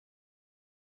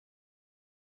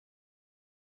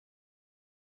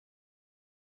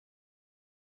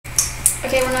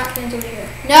Okay, we're not gonna do it here.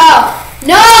 No!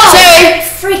 No! Sorry.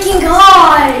 Freaking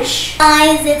gosh!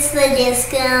 Guys, it's the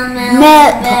disco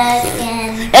Matt.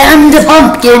 and I'm the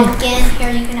pumpkin.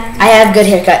 Here, you can have I have good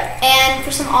haircut. And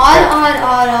for some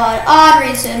odd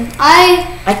reason, I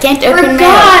can't open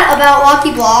mail. forgot about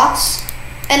Lucky Blocks.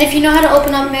 And if you know how to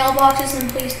open up mailboxes, then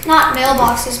please, not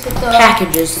mailboxes, but the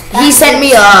Packages. He sent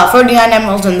me 49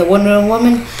 emeralds in the Wonder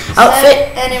Woman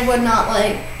outfit. and it would not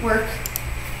like work.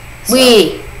 So.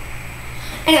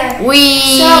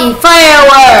 Anyway,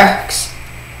 fireworks.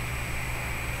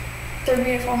 They're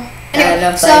beautiful. No,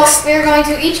 Anyway, thanks. so we are going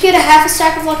to each get a half a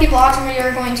stack of Lucky Blocks, and we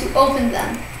are going to open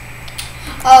them.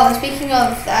 Oh, and speaking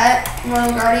of that, Royal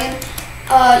Guardian,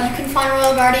 you can find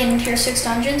Royal Guardian in Tier 6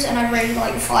 dungeons, and I've rated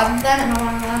like 5 of them, and I'm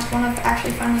on the last one I've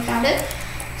actually finally found it.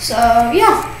 So,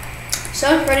 yeah.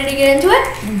 So, ready to get into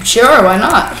it? Sure, why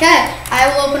not? Okay,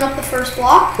 I will open up the first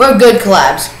block. We're good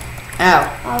collabs.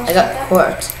 Ow, I got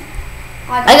quartz.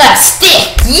 I got a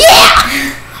stick,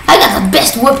 yeah! I got the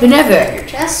best weapon ever. your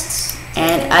chests.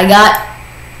 And I got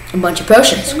a bunch of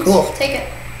potions, cool. Take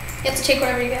it. You have to take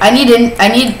whatever you get. I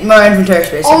need more inventory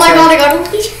space. Oh my god, I got a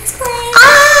Legion's Clay.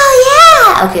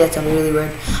 Oh yeah! Okay, that sounded really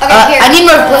weird. Okay, here. I need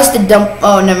more place to dump.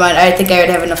 Oh, never mind. I think I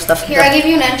already have enough stuff. Here, I gave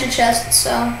you an enter chest,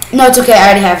 so. No, it's okay. I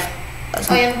already have.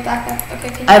 Oh, you have a backpack. Okay,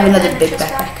 can you I have get the another big ender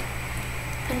chest backpack.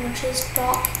 back? Ender chest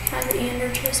back. Can I have the ender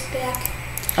chest back?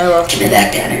 I will. Give me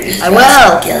back the energy. I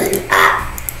will. Kill you. Ah.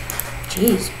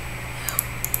 Jeez.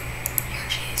 Your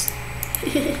cheese.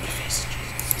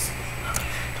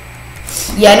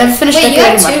 Yeah, I never finished Wait, you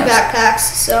have decorating 2 my house.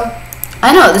 backpacks, so.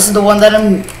 I know. This is the one that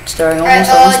I'm storing all my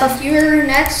Alright, stuff. you're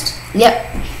next. Yep.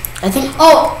 I think.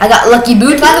 Oh, I got lucky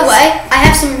boots. by the way, I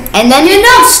have some. And then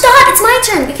No, stop! It's my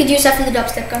turn. We could use that for the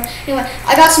dubstep gun. Anyway,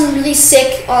 I got some really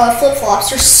sick flip flops.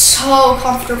 They're so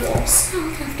comfortable. So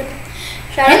comfortable.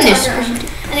 Shout out to Under Armour.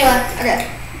 Anyway,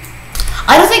 okay.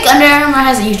 I don't think Under Armour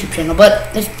has a YouTube channel,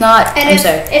 but if not, And I'm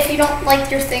sorry. if you don't like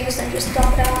your things, then just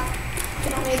dump it out.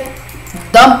 You don't need it.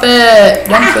 Dump it.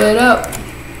 Dump it up.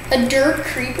 A dirt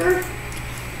creeper.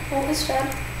 What was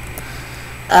that?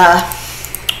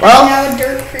 Well, Now a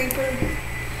dirt creeper.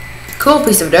 cool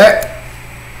piece of dirt.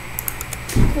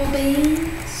 Cool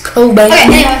beans. Cool baby. Okay,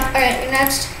 anyway, alright,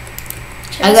 next.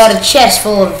 I got a chest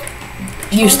full of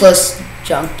useless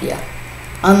junk, yeah.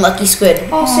 Unlucky squid.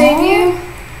 I'll save you.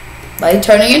 By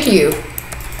turning into you.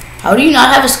 How do you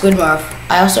not have a squid morph?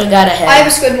 I also got a head. I have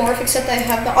a squid morph, except I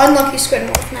have the unlucky squid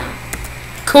morph now.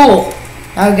 Cool.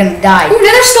 Now we're gonna die. Ooh,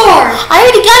 nether star! I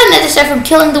already got a nether star from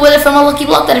killing the wither from a lucky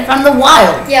block that I found in the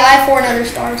wild. Yeah, I have 4 nether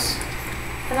stars.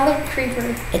 Another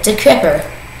creeper. It's a creeper.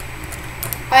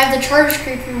 I have the charged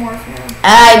creeper morph now.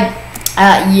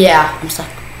 Yeah, I'm stuck.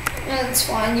 That's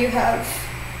fine, you can't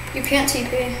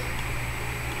TP.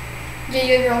 Yeah,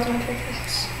 you have your ultimate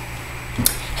pickaxe.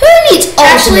 Who needs ultimate?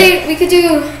 Actually, we could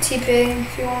do TP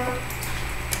if you want.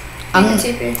 We can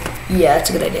TP. Yeah, that's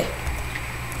a good idea.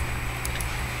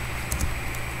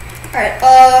 Alright,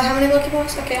 how many lucky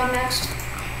blocks? Okay, I'm next.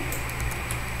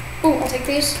 Ooh, I'll take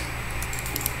these.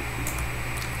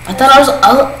 I thought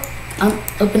I'm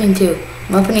opening 2.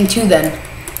 I'm opening 2 then.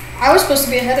 I was supposed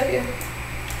to be ahead of you.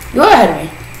 You're ahead of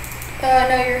me. No,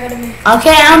 you're ahead of me.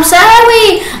 Okay, I'm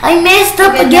sorry. I messed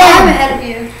up Okay, again. now I'm ahead of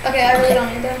you. Okay, I really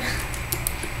don't need that.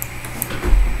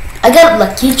 I got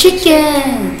lucky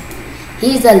chicken.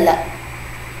 He's a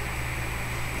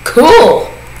cool.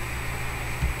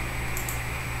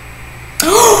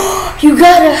 You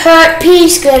got a hurt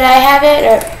piece. Could I have it?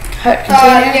 Or hurt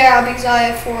container? Yeah, because I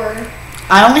have 4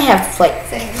 I only have like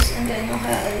things, and Daniel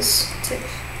has 2.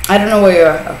 I don't know where you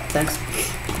are. Oh, thanks.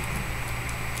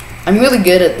 I'm really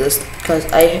good at this because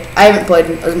I haven't played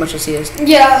as much as he is.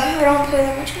 Yeah, I don't play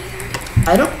that much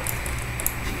either. I don't.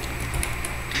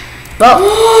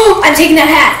 Well, I'm taking that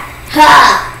hat.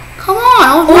 ha! Come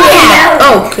on. Oh, yeah.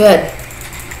 Oh, good.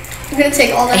 I'm gonna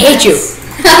take all that. I hate you.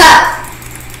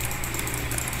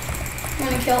 I'm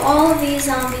gonna kill all of these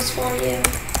zombies for you.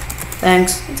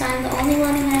 Thanks. Since I'm the only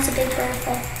one who has a big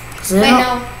birthday. I Wait,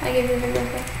 no, I gave you a big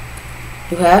birthday.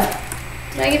 You have?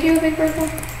 Did I give you a big birthday?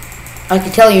 I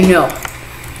can tell you no.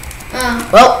 Oh.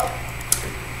 Well,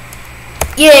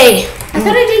 yay. I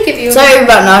thought I did give you a Sorry big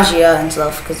about nausea and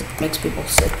stuff because it makes people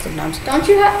sick sometimes. Don't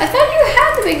you have? I thought you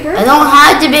had the big birthday. I don't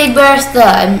have the big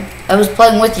birthday. I was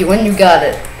playing with you when you got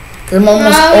it. Cause I'm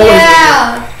almost always with you.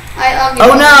 Yeah. I'll give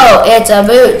Oh you no, it's a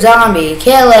boot zombie.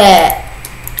 Kill it.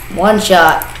 One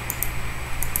shot.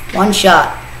 One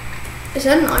shot. Is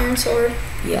that an iron sword?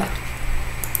 Yeah.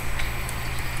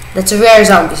 That's a rare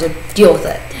zombie, so deal with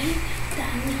it.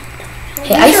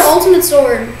 Hey, Use your ultimate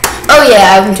sword. Oh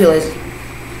yeah, I'm too lazy.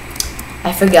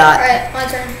 I forgot. Alright, my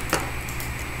turn.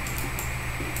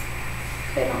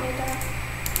 Okay, don't need that.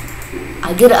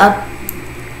 I get up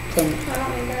thing. I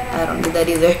don't need that. I don't need that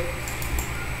either.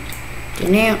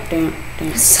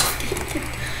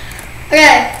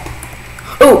 Okay.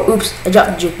 Oh, oops! I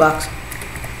dropped the jukebox.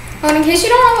 And in case you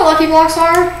don't know what lucky blocks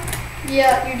are,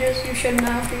 yeah, you should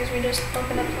know because we just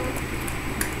opened up some.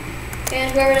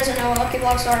 And whoever doesn't know what lucky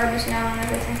blocks are missing out on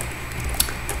everything.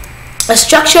 A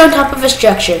structure on top of a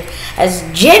structure, as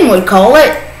Jen would call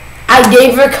it. I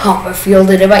David Copperfield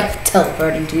it by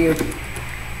teleporting to you.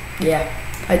 Yeah,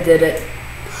 I did it.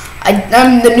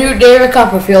 I'm the new David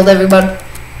Copperfield, everybody.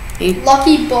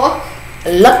 Lucky book.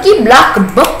 Lucky block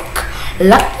book.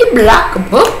 Lucky block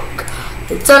book.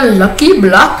 It's a lucky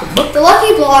block book. The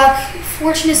lucky block,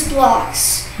 Fortunate's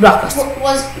blocks, Blocks.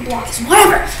 was blocks.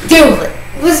 Whatever. Deal with it.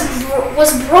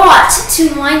 Was brought to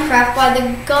Minecraft by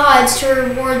the gods to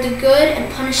reward the good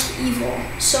and punish the evil.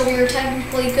 So we were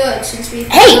technically good since we did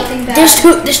nothing bad.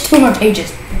 There's two more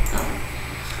pages.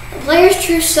 The player's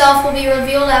true self will be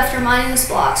revealed after mining this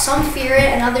block. Some fear it,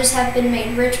 and others have been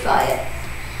made rich by it.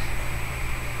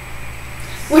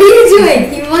 What are you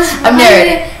doing? You must mine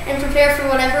it and prepare for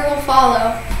whatever will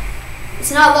follow.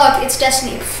 It's not luck, it's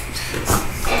destiny.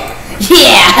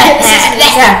 Yeah,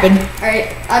 that happened.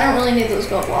 Alright, I don't really need those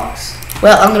gold blocks.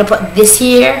 Well, I'm gonna put this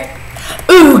here.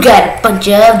 Ooh, got a bunch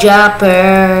of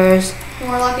droppers.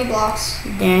 More lucky blocks.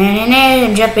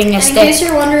 I'm dropping a And in stick. case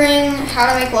you're wondering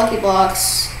how to make lucky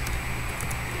blocks,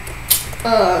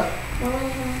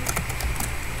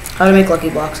 How to make lucky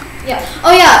blocks? yeah.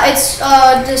 Oh yeah, it's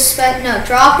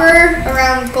dropper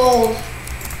around gold.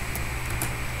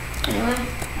 Anyway.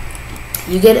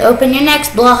 You get to open your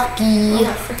next blocky.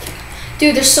 Oh,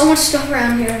 dude, there's so much stuff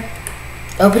around here.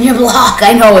 Open your block.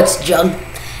 I know it's junk.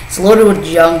 It's loaded with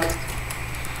junk.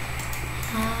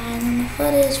 My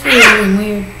foot is feeling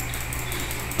weird.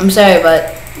 I'm sorry,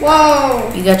 but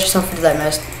Whoa. you got yourself into that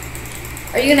mess.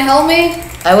 Are you gonna help me?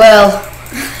 I will.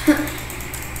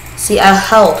 See, I'll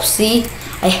help. See?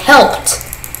 I helped.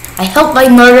 I helped by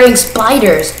murdering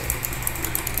spiders.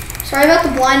 Sorry about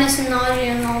the blindness and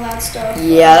nausea and all that stuff.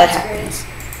 Yeah, that That's happens.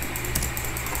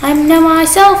 I'm not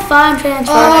myself. I'm great. Oh,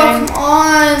 transforming. come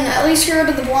on. At least you're rid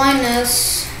of the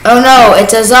blindness. Oh no,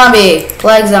 it's a zombie.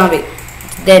 Plague zombie.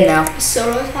 It's dead now.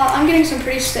 Soda hot. I'm getting some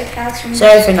pretty sick hats from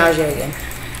Sorry this. for nausea again.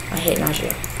 I hate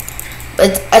nausea.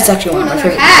 But that's actually one of my Another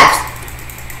favorite hat.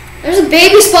 There's a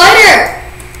baby spider.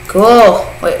 Cool.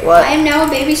 Wait, what? I am now a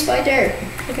baby spider.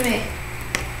 Look at me.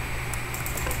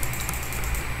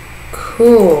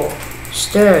 Cool.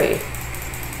 Story.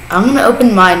 I'm gonna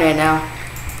open mine right now.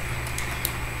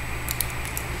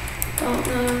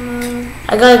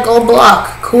 I got a gold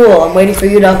block. Cool. I'm waiting for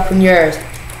you to open yours.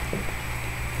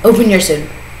 Open yours soon.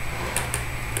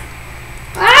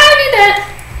 I need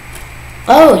that.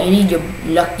 Oh, you need your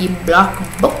lucky block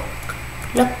book.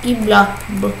 Lucky block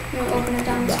book. I'm gonna open it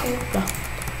down this way. Block.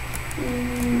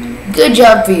 Good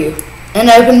job for you. And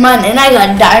I opened mine, and I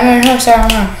got diamond horse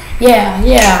armor. Yeah.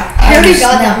 I already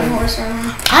got that one horse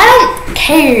armor. I don't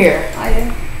care. I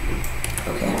do.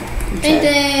 Okay.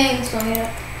 Painting. Still need it.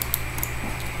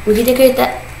 We can decorate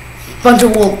that. Bunch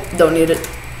of wool. Don't need it.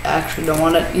 Actually, don't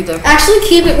want it either. Actually,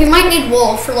 keep it. We might need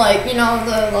wool for the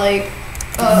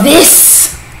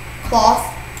This.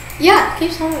 cloth. Yeah,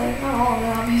 keep some of it. Not all of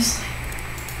it, obviously.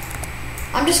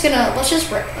 I'm just gonna let's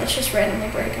just randomly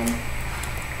break them.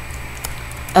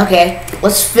 Okay,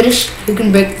 let's finish. Who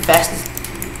can break the fastest?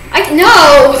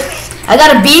 No. I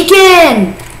got a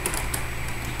beacon.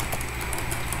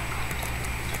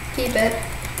 Keep it.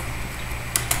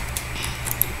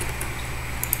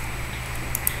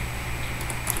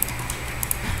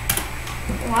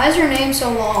 Why is your name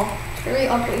so long? It's very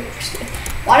ugly.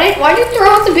 Why did you throw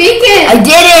out the beacon? I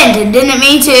didn't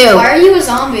mean to. Why are you a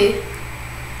zombie?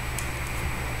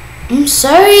 I'm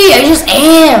sorry, I just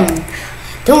am.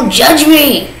 Don't judge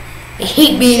me. I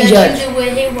hate being judged. Judge you the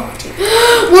way they want to.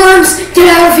 Worms! Get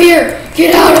out of here!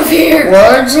 Get out of here!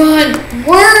 Words? Run!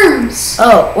 Worms!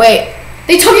 Oh, wait.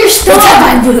 They took your They stuff! took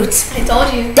my boots. I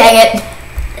told you. Dang it.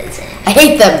 I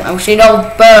hate them. I wish they'd all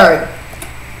burn.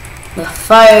 The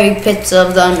fiery pits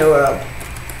of the underworld.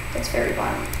 That's very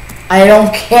violent. I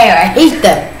don't care. I hate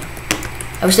them.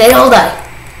 I wish they'd all die.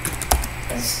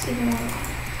 That's even more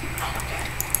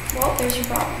violent. Well, there's your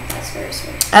problem. That's very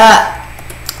sweet.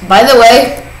 By the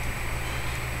way,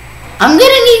 I'm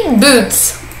gonna need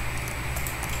boots.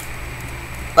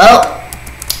 Well,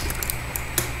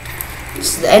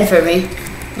 this is the end for me.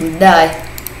 I'm gonna die.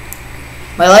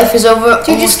 My life is over.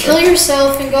 Dude, just kill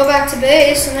yourself and go back to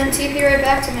base and then TP right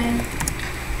back to me.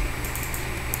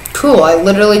 Cool, I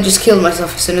literally just killed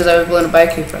myself as soon as I was blown up by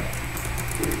a creeper.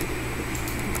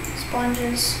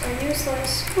 Sponges are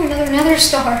useless. Ooh, another nether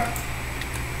star.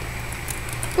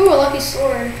 Ooh, a lucky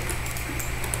sword.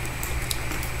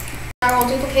 I will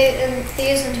duplicate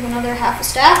these into another half a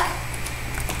stack.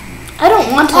 I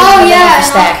don't want to. Oh yeah, half a and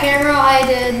stack. off camera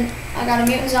I got a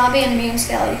mutant zombie and a mutant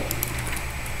skelly.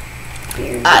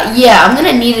 Weird. Yeah, I'm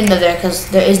gonna need another because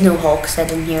there is no Hulk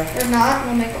set in here. There's not.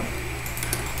 We'll make one.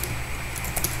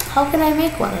 How can I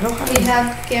make one? I don't have. We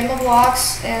have gamma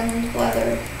blocks and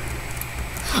leather.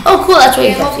 Oh, cool. That's what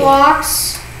you Gamma got here.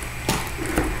 blocks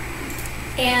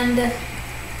and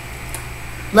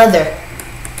Leather.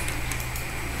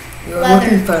 You're Leather.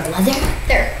 looking for leather?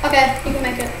 there. Okay, you can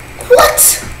make it. What?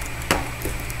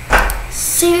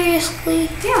 Seriously?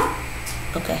 Yeah.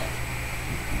 Okay.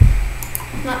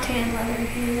 Not tan leather. You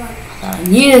can use leather. I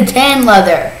needed tan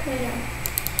leather. Yeah.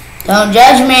 Don't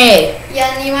judge me.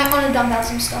 Yeah, and you might want to dump out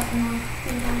some stuff in there.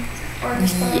 Or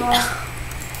just put it all.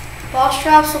 Boss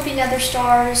traps will be nether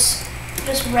stars.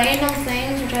 Just random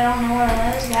things, which I don't know what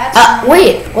it is. That's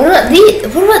Wait. What about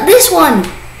this one?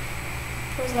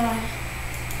 What's that?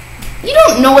 You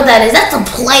don't know what that is. That's a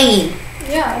plane.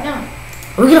 Yeah, I know.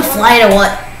 Are we gonna fly it or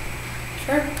what?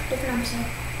 Sure, different episode.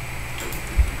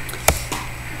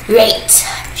 Great.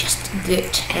 Just good.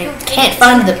 I don't think can't it's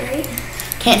find that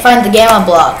the great. gamma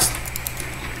blocks.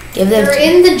 Give them. They're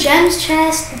in the gems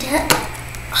chest. Oh,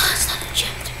 it's not a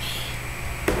gem to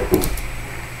me.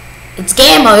 It's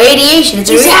gamma radiation. It's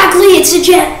Exactly, it's a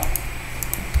gem.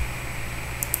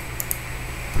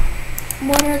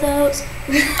 What are those?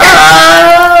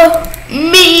 Oh,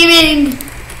 memeing.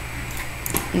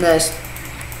 Nice.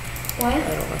 What? I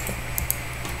don't like it.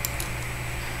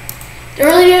 They're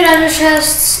really good ender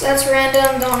chests. That's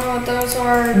random. Don't know what those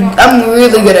are. I'm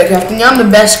really good at crafting. I'm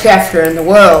the best crafter in the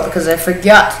world because I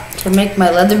forgot to make my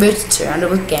leather boots surrounded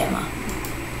with gamma.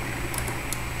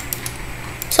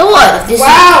 So what? If this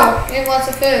Wow, we have lots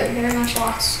of food. Very much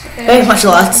lots. Okay. Very much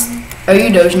lots. Are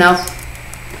you Doge now?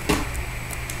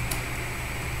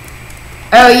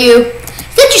 Are you?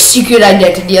 Is that your secret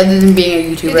identity other than being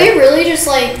a YouTuber? Do they really just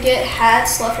like get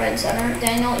hats left, right, and center?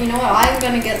 Daniel, you know what? I'm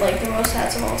gonna get like the most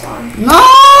hats of all time. No!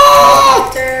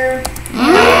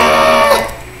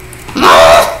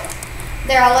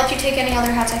 There, I'll let you take any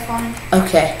other hats I find.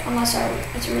 Okay. Unless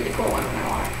it's a really cool one and I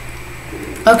want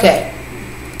it. Okay.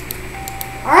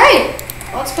 Alright,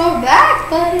 let's go back,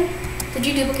 buddy. Did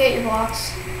you duplicate your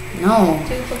blocks? No.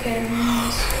 Duplicate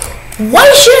them.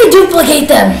 Why should I duplicate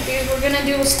them? Dude, we're gonna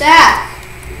do a stack.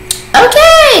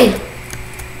 Okay.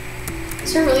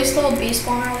 Is there really still a bee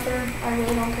spawner out there? I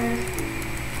really don't care.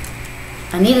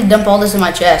 I need to dump all this in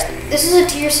my chest. This is a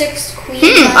tier 6 queen.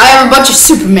 I have a bunch of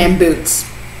Superman boots.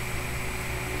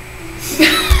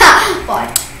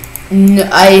 Why? No,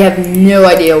 I have no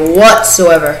idea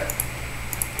whatsoever.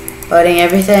 Putting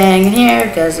everything in here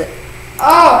because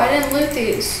Oh, I didn't loot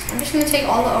these. I'm just gonna take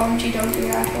all the OMG don't do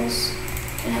apples.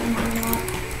 And have them not.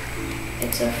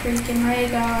 It's a freaking ray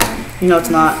gun. no, it's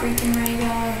not. Freaking ray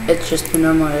gun. It's just a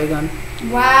normal ray gun.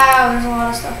 Wow, there's a lot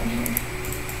of stuff in here.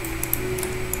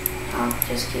 I'll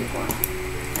just keep one.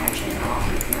 Actually, no, I'll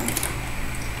keep one.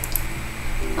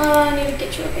 I need to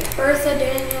get you a big Bertha,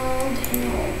 Daniel.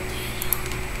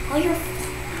 Oh, you're.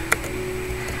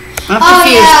 I'm Oh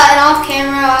confused. yeah, and off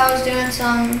camera I was doing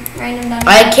some random dungeon.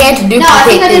 I can't duplicate No, I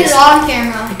think I did these. it on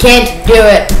camera. I can't do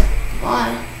it.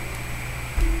 Why?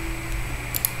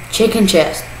 Chicken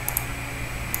chest.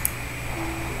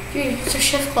 Dude, it's a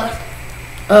shift click.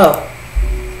 Oh.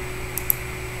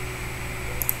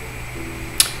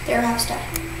 There, half stack.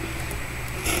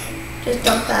 Just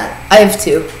dump that. I have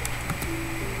two.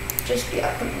 Just put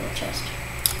it in the chest.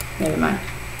 Never mind.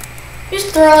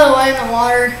 Just throw it away in the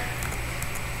water.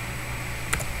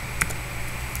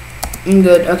 I'm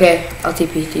good. Okay, I'll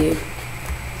TP to you.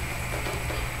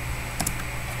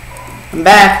 I'm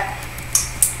back.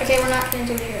 Okay, we're not gonna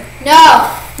do it here.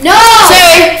 No! No!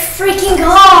 Sorry. Freaking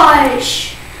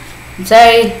gosh! I'm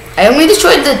sorry. I only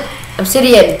destroyed the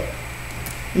obsidian.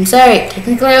 I'm sorry.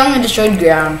 Technically, I only destroyed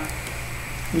ground.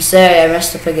 I'm sorry. I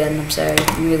messed up again. I'm sorry.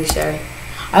 I'm really sorry.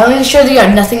 I only destroyed the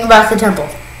ground. Nothing about the temple.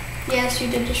 Yes, you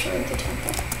did destroy the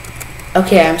temple.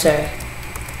 Okay, I'm sorry.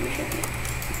 You should be.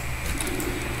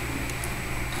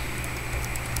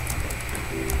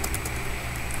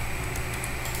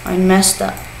 I messed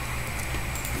up.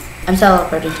 I'm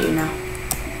teleporting to you now.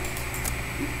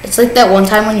 It's like that one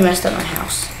time when you messed up my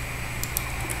house.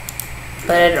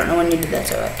 But I don't know when you did that,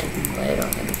 so I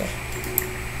don't really care.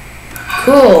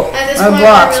 Cool. At this More point,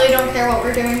 blocks. I really don't care what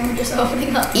we're doing. We're just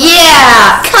opening up.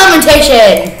 Yeah!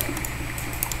 Commentation!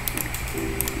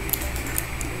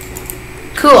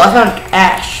 Cool, I found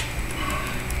ash.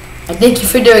 I thank you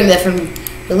for doing that, from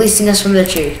releasing us from the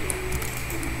tree.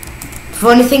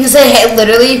 Funny thing is, I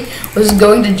literally was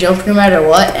going to jump no matter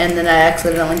what, and then I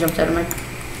accidentally jumped out of my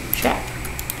shack.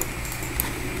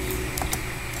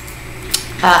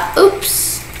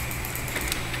 Oops.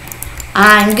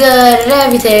 I'm good at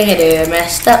everything I do. I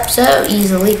messed up so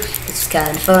easily. It's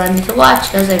kind of fun to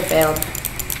watch as I failed.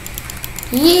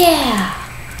 Yeah.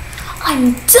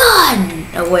 I'm done.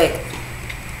 Oh, wait.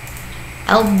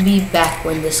 I'll be back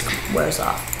when this wears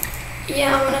off.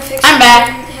 Yeah, I'm gonna fix I'm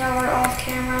back. Yeah, we're off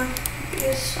camera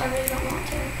because I really don't want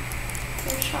to.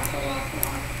 There's chocolate.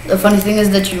 The funny thing is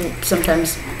that you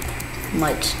sometimes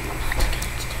might.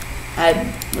 I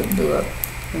blew up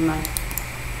your mind.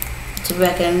 To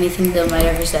back at anything that might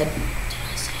ever said.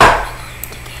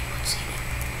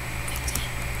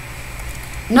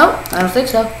 Nope, I don't think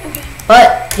so. Okay.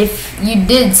 But if you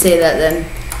did say that, then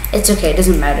it's okay. It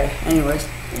doesn't matter, anyways.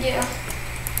 Yeah.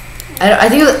 I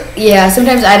think, yeah,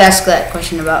 sometimes I'd ask that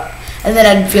question about, and then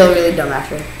I'd feel really dumb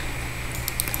after.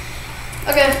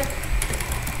 Okay.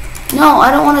 No,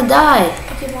 I don't want to die.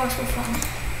 Okay, blocks were fun.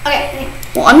 Okay, anyway.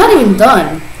 Well, I'm not even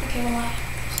done. Okay, well,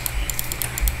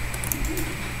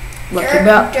 Look dirt,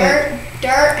 about dirt.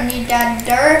 I need that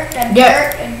dirt,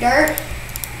 dirt.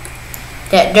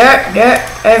 that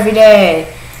dirt every day.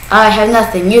 I have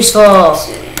nothing useful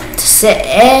to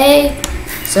say,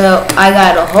 so I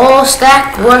got a whole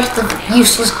stack worth of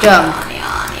useless junk.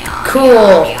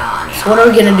 Cool. So what are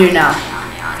we gonna do now?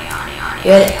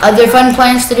 You had other fun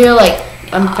plans to do, like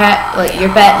I'm Pat, like you're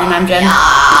Pat and I'm Jen.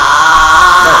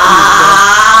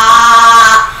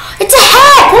 It's a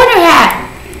hat, pointer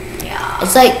hat.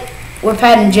 It's like we're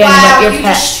Pat and Jen, Wow, but you're you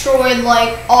Pat. destroyed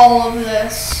like all of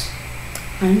this.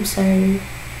 I'm sorry.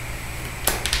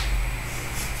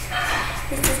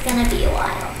 This is gonna be a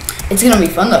while. It's gonna be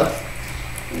fun though.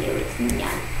 No, it's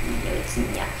not. No, it's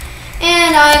not.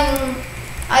 And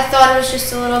I thought it was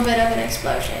just a little bit of an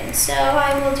explosion, so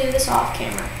I will do this off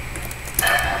camera.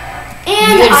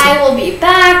 And I will be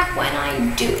back when I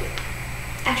do it.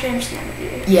 Actually, I'm just gonna do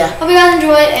it. Yeah. Hope you guys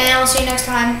enjoyed, and I'll see you next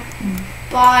time.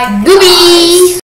 Bye. Goobies!